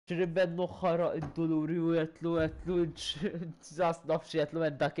Xribbennu ħaraq id-doluri u jatlu ġas nafx jatlu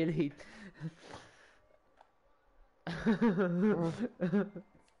għed dak il-ħid.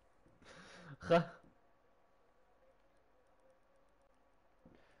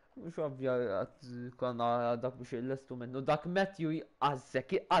 Mux għabja għat konna dak biex il-lestu minnu, dak Matthew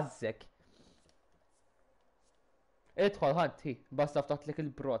jgħazzek. Idħol ħanti, basta ftaħt lek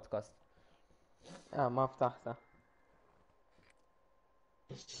il-broadcast. Ma ftaħta.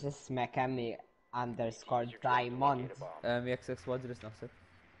 X'isme kemmi _ Diamond. XX Wadris naħseb.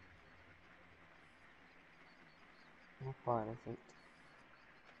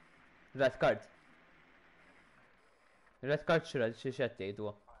 Red card. Red card xred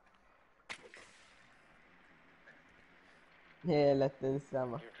tgħidu. Let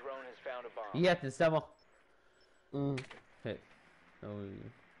ninsema. Jiet ninsema.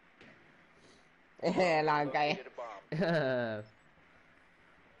 Lankaj.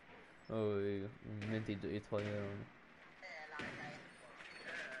 Uj, minti jidħol jirun.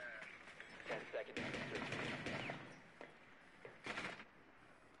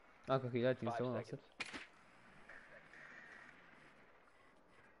 Anka kila jinsaw naħseb.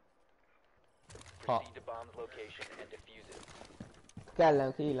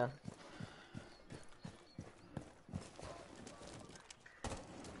 Tkellem kila.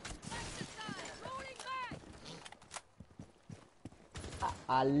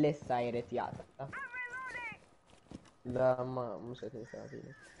 Għallissa jrid jaqta. La mhux qed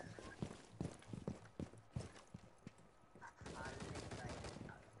nisafili.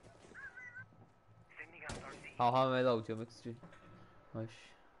 ħamel out jom XG. Għax.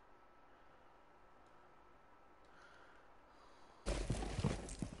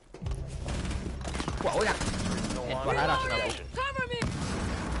 Wow, ja!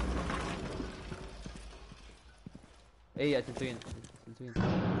 Ejja, tintujen.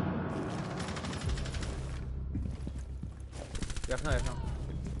 Jafna.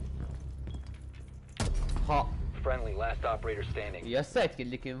 Ha! Friendly, last operator standing. Jassajt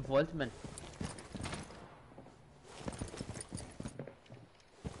kelli kien volt man.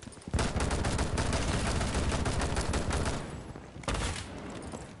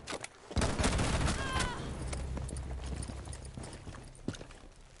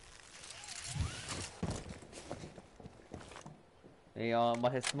 Ja, ma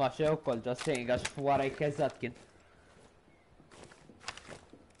tismax jew kol just saying għax wara jkeżat kien.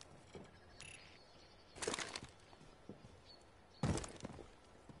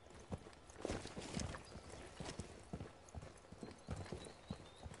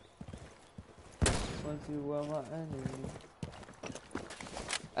 Konti huwa ma' enemy.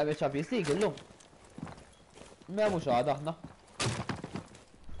 Ebe ċabbi stig illum. Ma mhux għada aħna.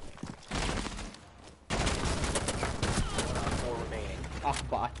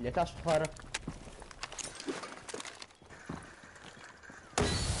 Baqat li taxħar.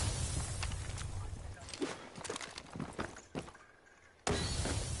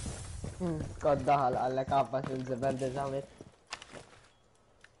 Kod daħal għallek għabba xil-zibel diġamit.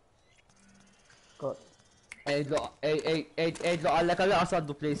 Ejdlu għallek għallek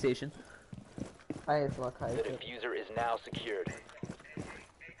għasaddu PlayStation. Għajt ma The diffuser is now secured.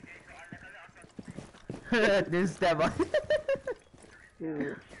 Nistema.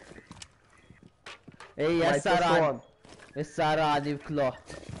 Ejja, s-sarani b'klo.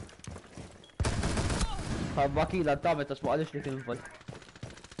 Għabba kila t-tamet għax maqalix li kien vol.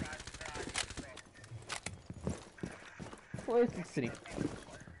 U jt-t-sri.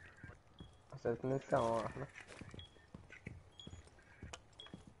 Għaset nitkama għahna.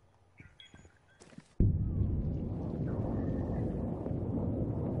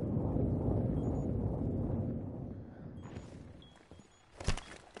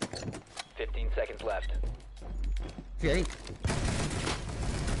 Seconds left. Fieri.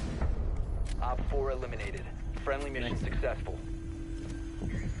 Op 4 eliminated. Friendly mission successful.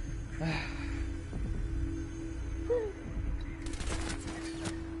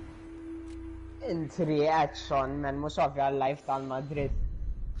 Inti reaction men mux ovvja għal-life tal-Madrid.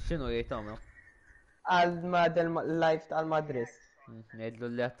 Xinu jgħid Għal-life tal-Madrid.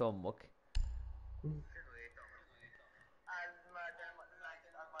 Nedlu li għatommok.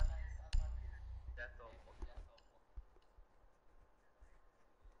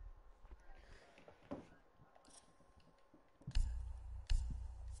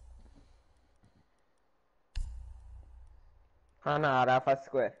 Għana għara fa'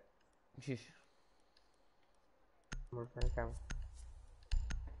 square. Mxiex.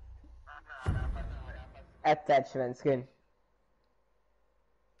 Attachment skin.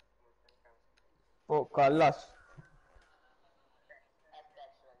 Fuq kollox.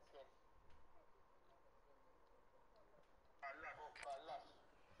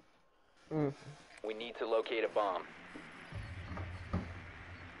 We need to locate a bomb.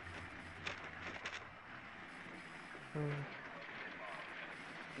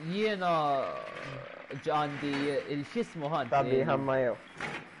 Jiena ġandi il-xismu ħant. Sabi ħamma jew.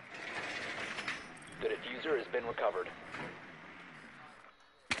 The diffuser has been recovered.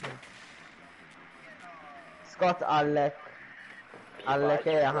 Scott għallek. Be Għallek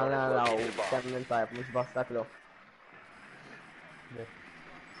advised your eja drone ħana has law located a bomb. kemm minn tajb, mux bastaklu.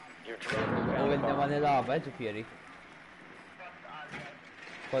 Your drone has U found a inti ma bomb. nilaba, ġifieri.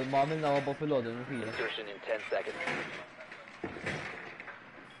 Kol ma għamilna għabba fil-ħodu, nufija. Insertion in 10 seconds.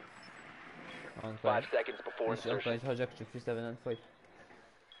 5 Għankaj. seconds before insertion. Għankaj ħagġak ċif 7 and 5.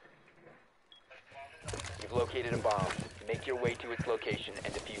 You've located a bomb. Make your way to its location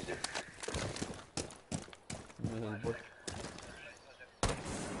and defuse it.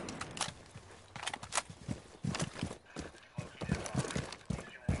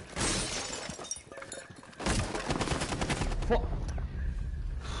 Fuq.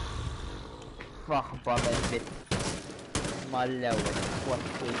 Faħba bel-bit. Mal-ewel.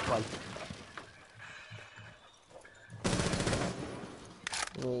 Fuq il-fal.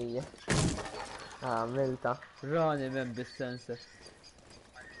 Ija. Għamilta. Rani men bis-sensor.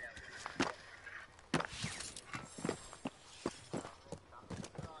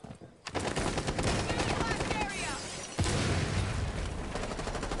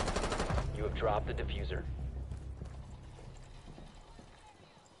 You have dropped the diffuser.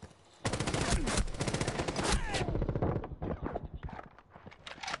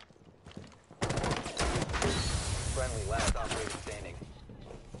 Friendly, last operator standing.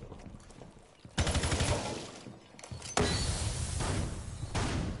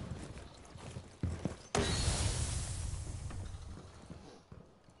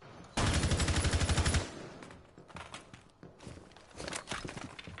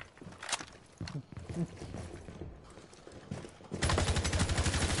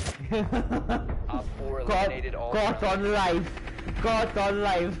 Op 4 eliminated all Caught friendlies. on live. Caught on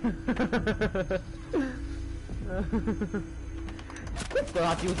live.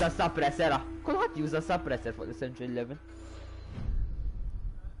 Kulħat juża suppressor. Kulħat juża suppressor fuq l-Essential 11.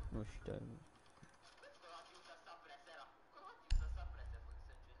 Mux tajb.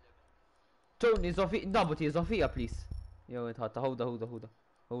 Tony, Zofija, Dabuti, Zofija, please. Jow, itħatta, huda.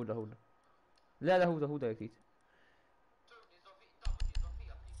 La, huda, jakit.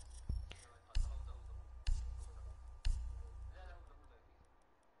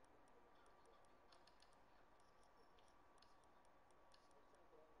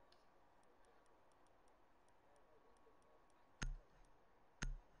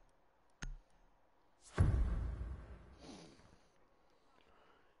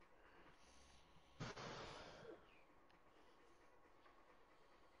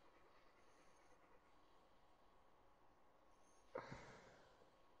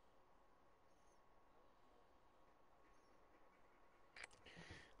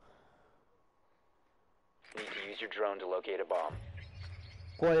 Need to use your drone to locate a bomb.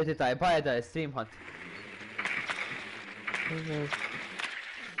 Quality type, ħajda, stream hunt.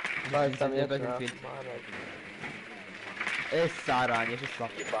 Balta Nżid il-Battlefield. Issa rani, xissa.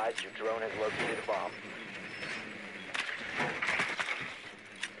 Be advised your drone has located a bomb.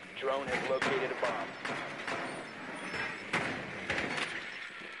 Drone has located a bomb.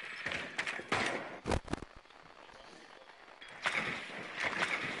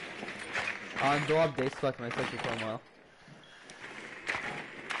 Għandu update Scott ma jistax jiforma.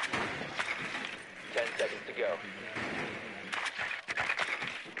 10 seconds to go.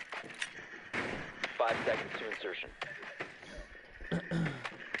 5 seconds to insertion.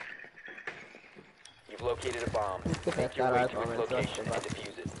 You've located a bomb. Make your way to its location and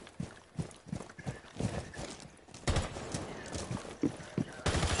defuse it.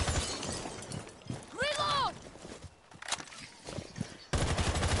 Reload!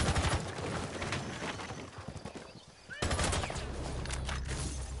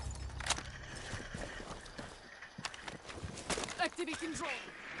 Activating drone.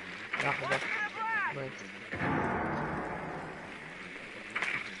 Laħda. Nice.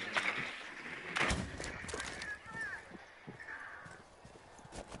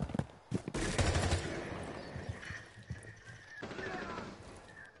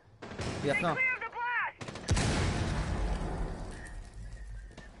 Jafna.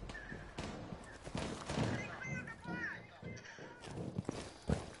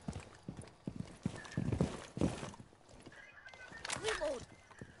 Reload.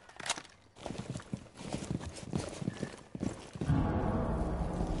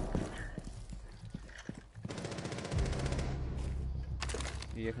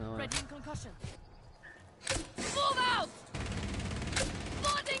 Jek no. Readying concussion. Move out!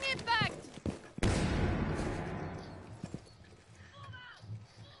 Spotting impact!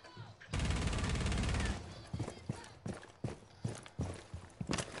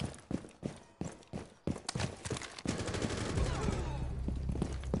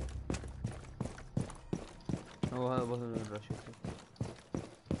 هو هذا بطل الرش.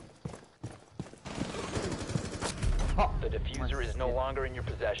 The diffuser is no longer in your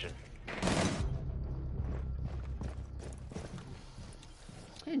possession.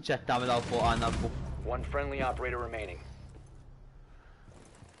 انشت تعمل او فوق انا ابو. One friendly operator remaining.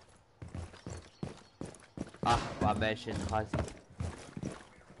 ماشي خلاص.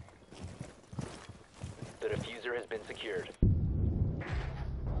 The diffuser has been secured.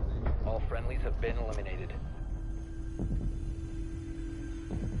 All friendlies have been eliminated.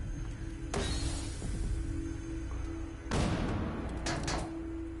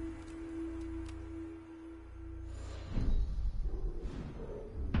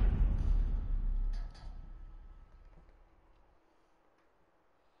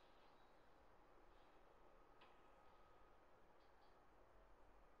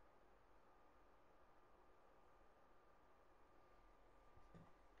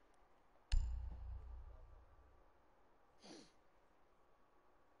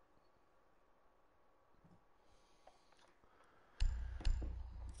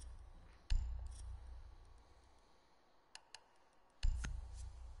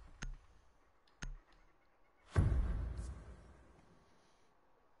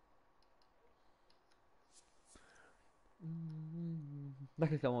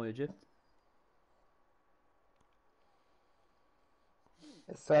 ذاك كمان يجي.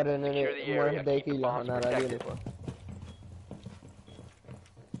 صار Secure انني the مو area. هداك Keep the له bombs انا رالي protected.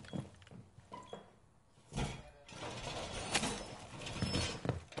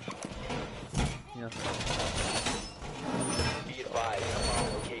 Be advised, the bomb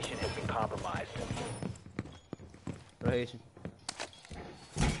location has been compromised. رهيش.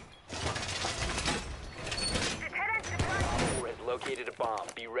 Op 4 has located a bomb.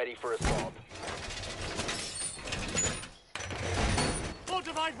 Be ready for assault.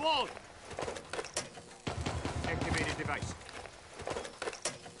 Fortified wall! Activated device.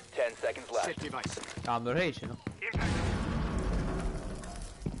 10 seconds Set left. device. عم رهيش شنو؟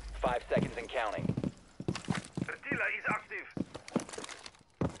 5 seconds and counting. Fertila is active.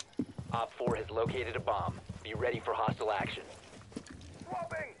 Op 4 has located a bomb. Be ready for hostile action.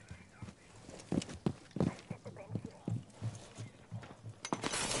 Swapping!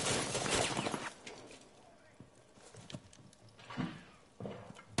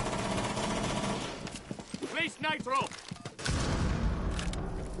 Place nitro!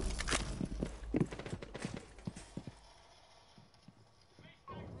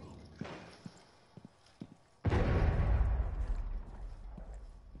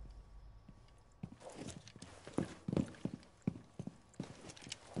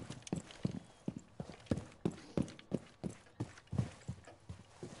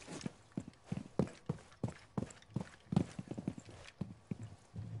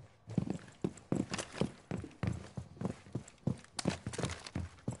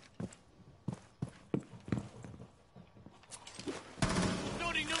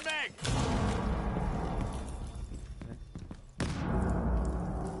 Loading new mag!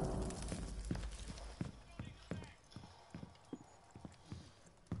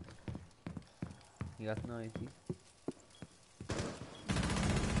 He got 90.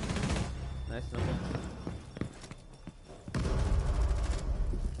 Nice number.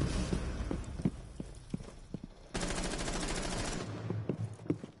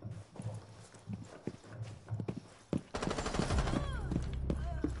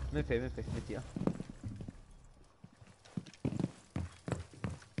 من في متي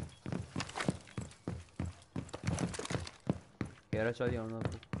يا رجال يا نابو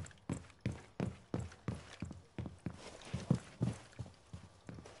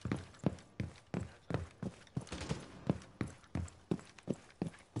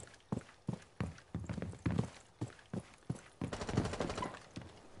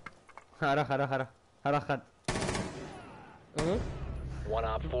هرخ One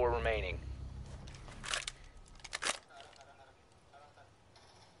Op 4 remaining.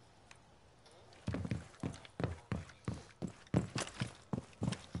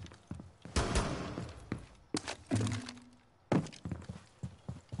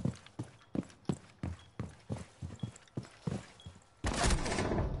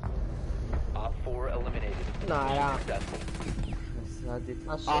 Op 4 eliminated. نعم. Successful. بس هادي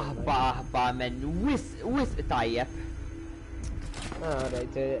اهبا من وس طيب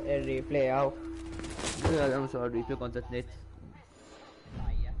Rajt il-replay għaw. I'm sorry, fi kontet nejt.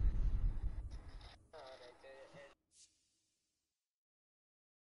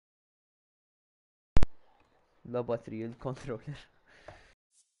 La battery il-controller.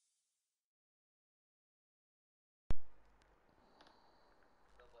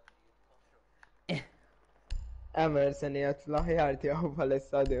 Emerson jgħat l-aħjar tiegħu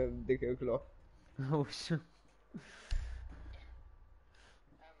bħalissa dik il-klok. Ux.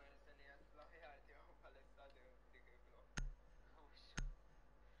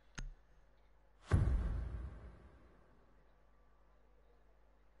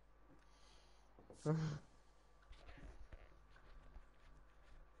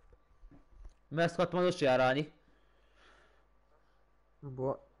 Ma skott ma nux jarani.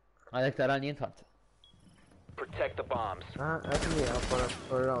 Bo. Għalek tarani jintħat. Protect the bombs. Għatni għappara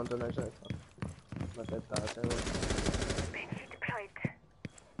for-round un-ġajta. Ma tettax,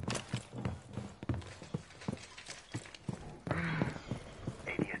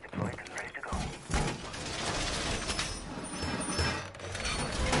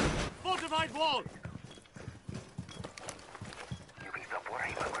 Fortified wall!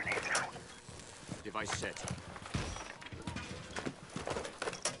 Device set.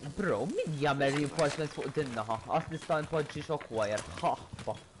 Bro, min jagħmel reinforcement fuq dinnaħa? Għas nista' npoġġi shockwire.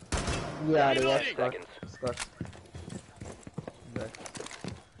 Ħaffa. Jari, Seconds. skot.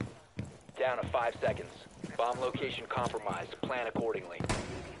 Down to 5 seconds. Bomb location compromised. Plan accordingly.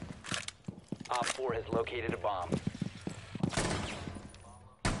 Op 4 has located a bomb.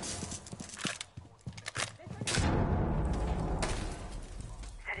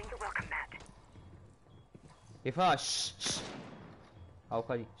 Setting the welcome mat. Kifax? Għaw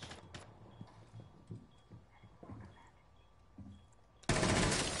kalix.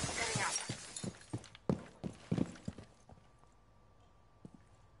 Setting up.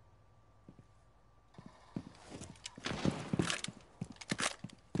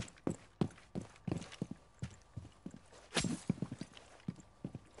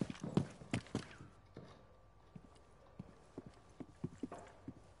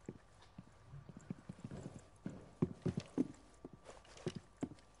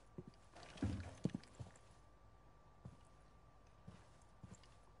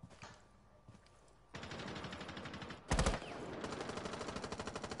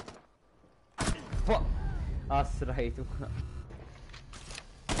 Fuck! Asrajtu.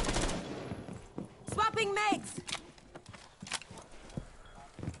 Swapping mags!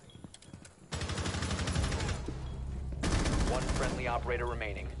 One friendly operator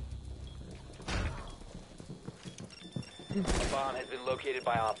remaining. A bomb has been located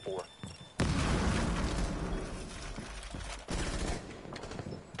by Op 4.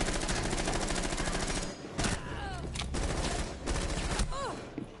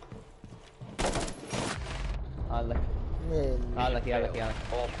 Għallek. Għallek, għallek, għallek.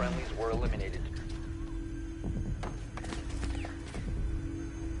 All friendlies were eliminated.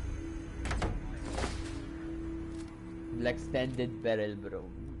 L-extended barrel, bro.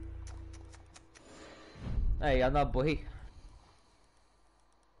 Ej, għanabbu hi.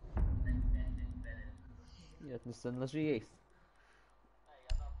 Jgħat nistenna xi jgħis.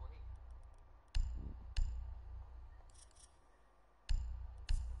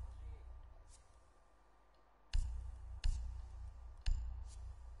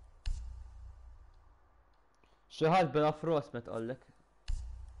 Xaħat bela frost met għallek.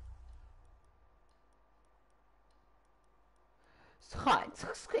 Sħajt,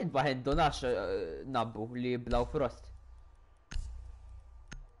 skint baħen donax nabbu li blaw frost.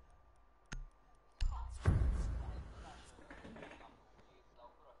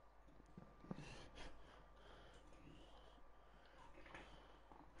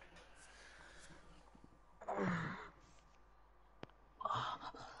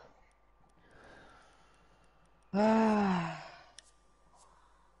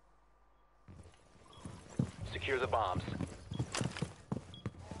 Secure the bombs.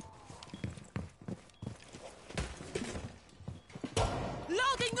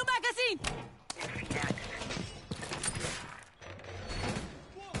 Loading new magazine!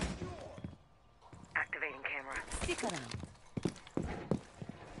 Activating camera. Stick around.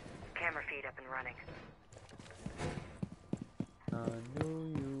 Camera feed up and running.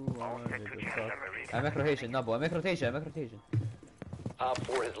 Għamek rotation, nabbu, għamek rotation, għamek rotation. Op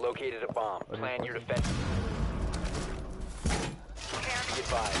 4 has located a bomb. Plan your defense. Be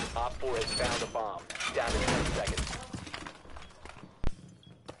advised, Op 4 has found a bomb. Down to 10 seconds.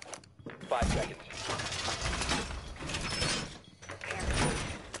 5 seconds.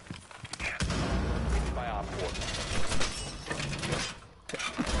 By Op 4.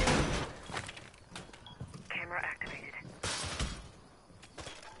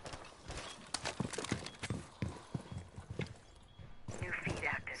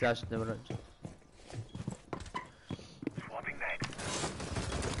 ساعة نمرج. Swapping mags.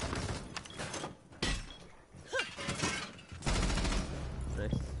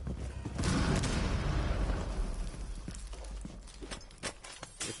 نايس.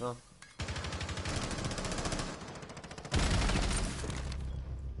 يفهم.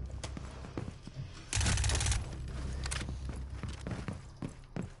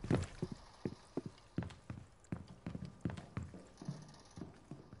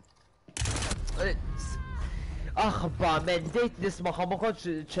 با من ديت نسمعها ما كنتش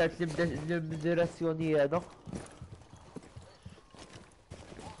تشارك المدرسيوني هذا.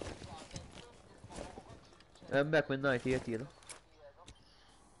 I'm back من نايت هي تيرا.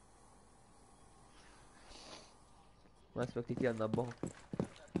 ما اسمك تيجي نبوه.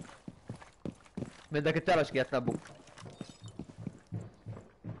 من ذاك الترش كي تنبو.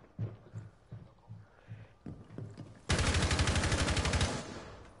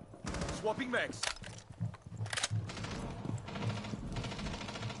 Swapping mags.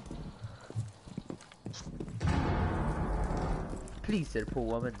 بليز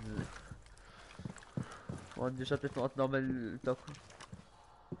på men وعندي شطة نقط نعمل تاكل.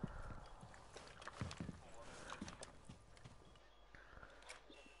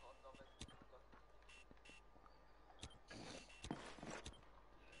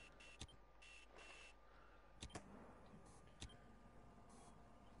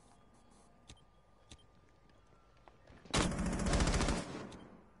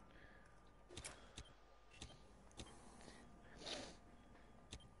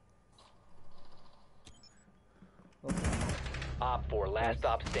 Op 4, last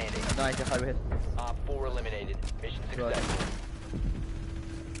stop standing. نايت يا خربي. Op 4 eliminated. Mission Right. successful.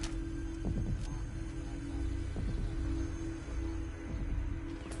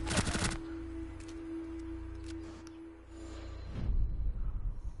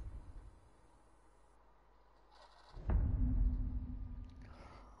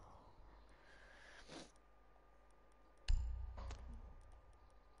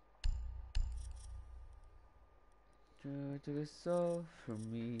 Took it so from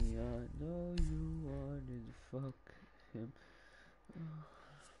me, I know you wanted to fuck him.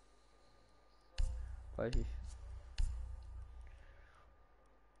 Pode.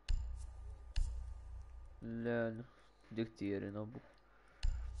 لا دي كتير هنا ابو.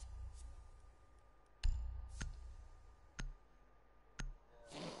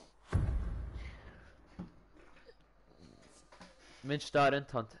 من شتار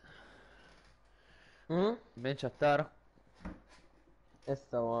انت هانت؟ من شتار؟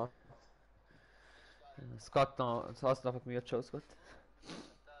 استوى. سكوت اصلا فيك 100 شو سكوت.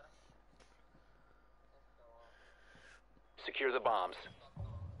 Secure the bombs.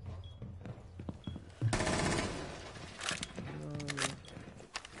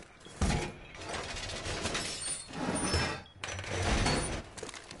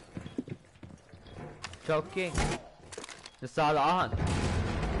 Choking. لسه على عهن.